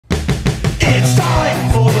It's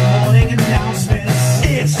time for the morning announcements.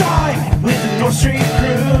 It's time with the North Street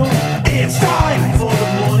crew. It's time for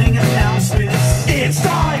the morning announcements. It's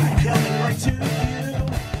time coming right to you.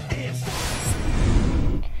 It's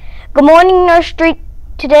time. Good morning, North Street.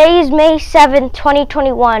 Today is May 7th,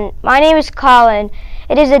 2021. My name is Colin.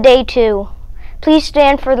 It is a day 2. Please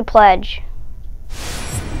stand for the pledge.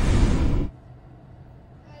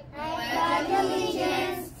 I pledge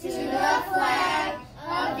allegiance to the flag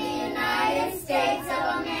of the United States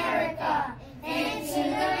of America and to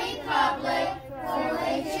the republic for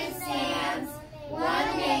which it stands,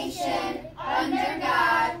 one nation, under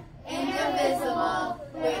God, indivisible,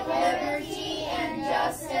 with liberty and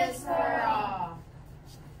justice for all.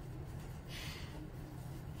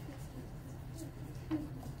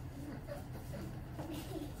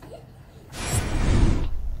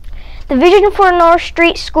 The vision for North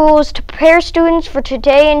Street School is to prepare students for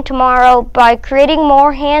today and tomorrow by creating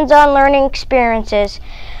more hands-on learning experiences.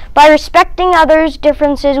 By respecting others'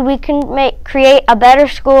 differences, we can create a better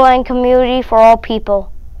school and community for all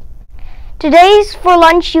people. Today's for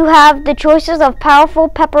lunch you have the choices of powerful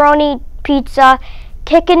pepperoni pizza,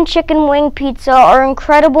 kickin' chicken wing pizza, or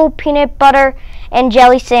incredible peanut butter and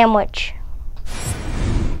jelly sandwich.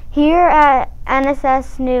 Here at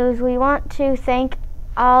NSS News, we want to thank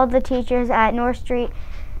all the teachers at North Street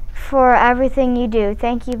for everything you do.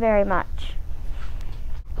 Thank you very much.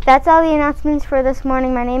 That's all the announcements for this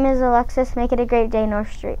morning. My name is Alexis. Make it a great day,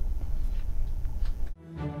 North Street.